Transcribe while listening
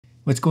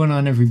What's going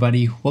on,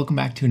 everybody? Welcome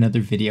back to another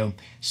video.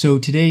 So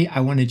today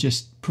I want to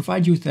just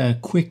provide you with a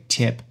quick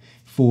tip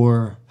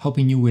for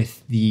helping you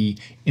with the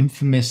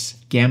infamous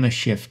gamma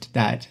shift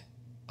that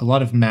a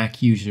lot of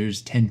Mac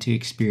users tend to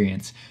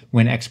experience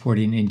when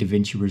exporting in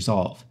DaVinci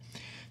Resolve.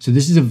 So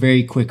this is a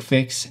very quick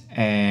fix,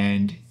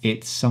 and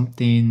it's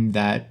something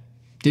that I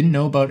didn't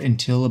know about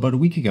until about a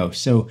week ago.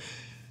 So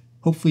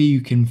hopefully you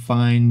can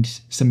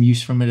find some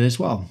use from it as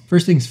well.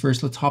 First things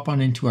first, let's hop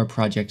on into our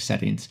project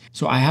settings.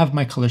 So I have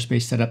my color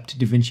space set up to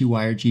DaVinci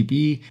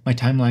YRGB, my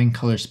timeline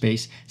color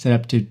space set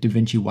up to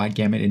DaVinci Wide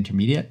Gamut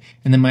Intermediate,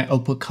 and then my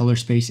output color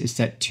space is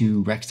set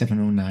to Rec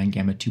 709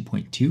 Gamma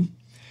 2.2.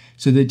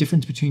 So the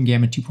difference between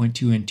Gamma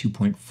 2.2 and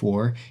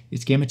 2.4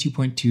 is Gamma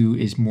 2.2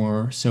 is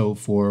more so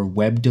for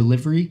web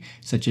delivery,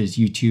 such as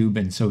YouTube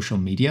and social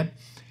media,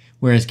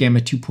 whereas Gamma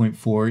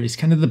 2.4 is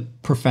kind of the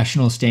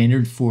professional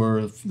standard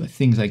for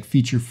things like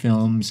feature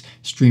films,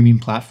 streaming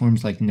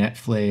platforms like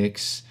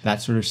Netflix,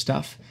 that sort of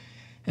stuff,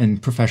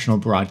 and professional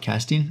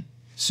broadcasting.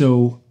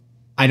 So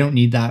I don't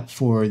need that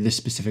for this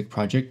specific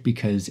project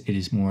because it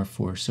is more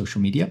for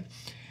social media.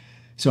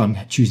 So I'm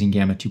choosing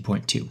Gamma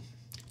 2.2.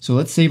 So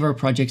let's save our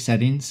project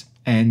settings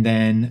and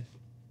then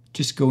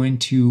just go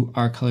into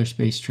our color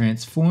space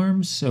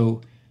transforms.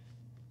 So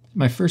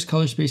my first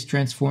color space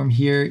transform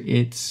here,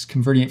 it's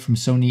converting it from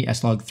Sony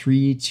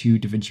S-Log3 to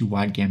DaVinci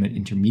Wide Gamut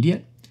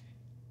Intermediate,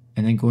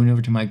 and then going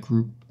over to my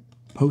group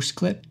post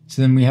clip.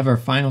 So then we have our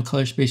final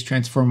color space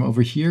transform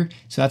over here.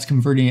 So that's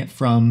converting it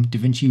from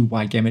DaVinci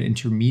Wide Gamut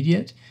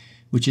Intermediate,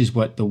 which is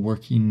what the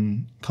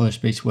working color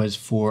space was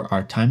for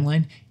our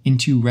timeline,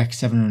 into Rec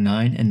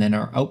 709, and then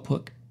our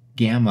output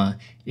gamma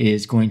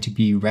is going to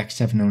be Rec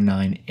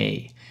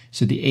 709A.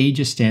 So the A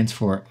just stands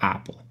for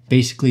Apple.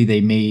 Basically, they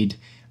made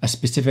a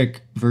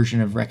specific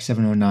version of Rec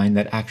 709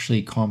 that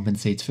actually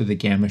compensates for the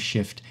gamma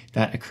shift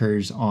that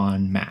occurs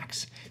on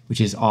Macs,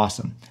 which is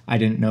awesome. I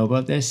didn't know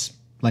about this,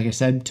 like I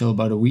said, till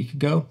about a week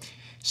ago.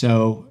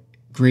 So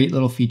great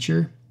little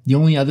feature. The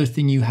only other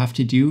thing you have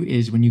to do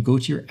is when you go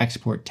to your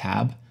export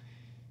tab,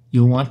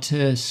 you'll want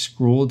to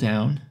scroll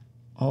down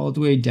all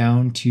the way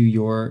down to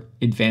your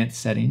advanced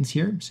settings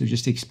here. So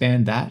just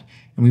expand that.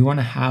 And we want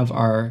to have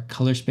our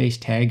color space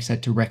tag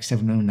set to Rec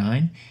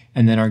 709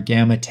 and then our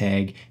gamma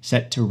tag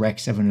set to Rec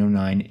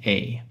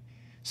 709A.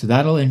 So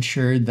that'll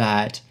ensure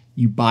that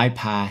you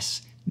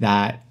bypass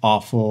that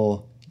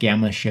awful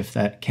gamma shift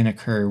that can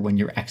occur when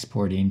you're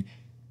exporting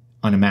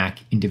on a Mac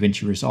in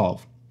DaVinci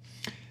Resolve.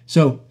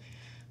 So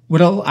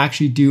what I'll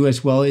actually do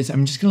as well is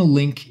I'm just going to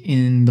link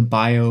in the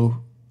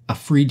bio a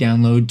free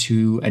download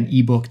to an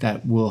ebook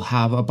that will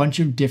have a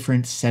bunch of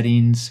different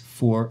settings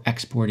for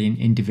exporting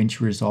in DaVinci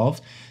Resolve.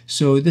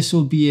 So this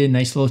will be a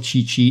nice little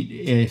cheat sheet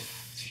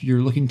if you're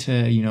looking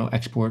to,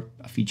 export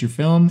a feature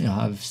film. It'll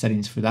have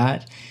settings for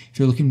that. If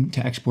you're looking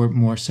to export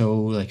more so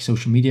like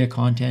social media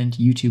content,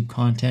 YouTube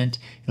content,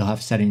 it'll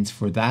have settings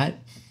for that.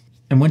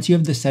 And once you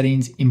have the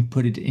settings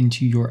inputted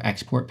into your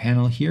export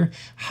panel here,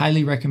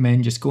 highly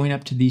recommend just going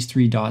up to these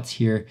three dots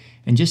here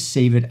and just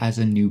save it as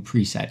a new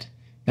preset.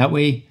 That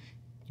way,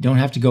 you don't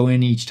have to go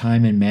in each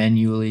time and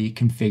manually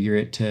configure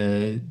it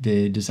to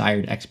the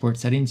desired export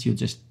settings. You'll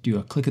just do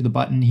a click of the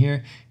button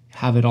here,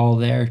 have it all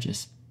there,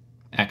 just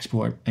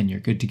export, and you're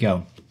good to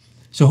go.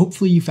 So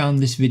hopefully you found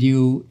this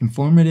video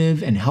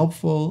informative and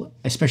helpful,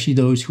 especially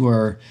those who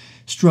are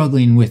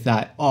struggling with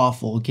that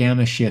awful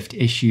gamma shift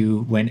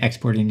issue when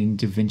exporting in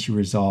DaVinci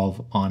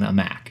Resolve on a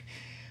Mac.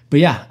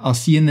 But yeah, I'll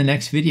see you in the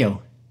next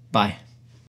video. Bye.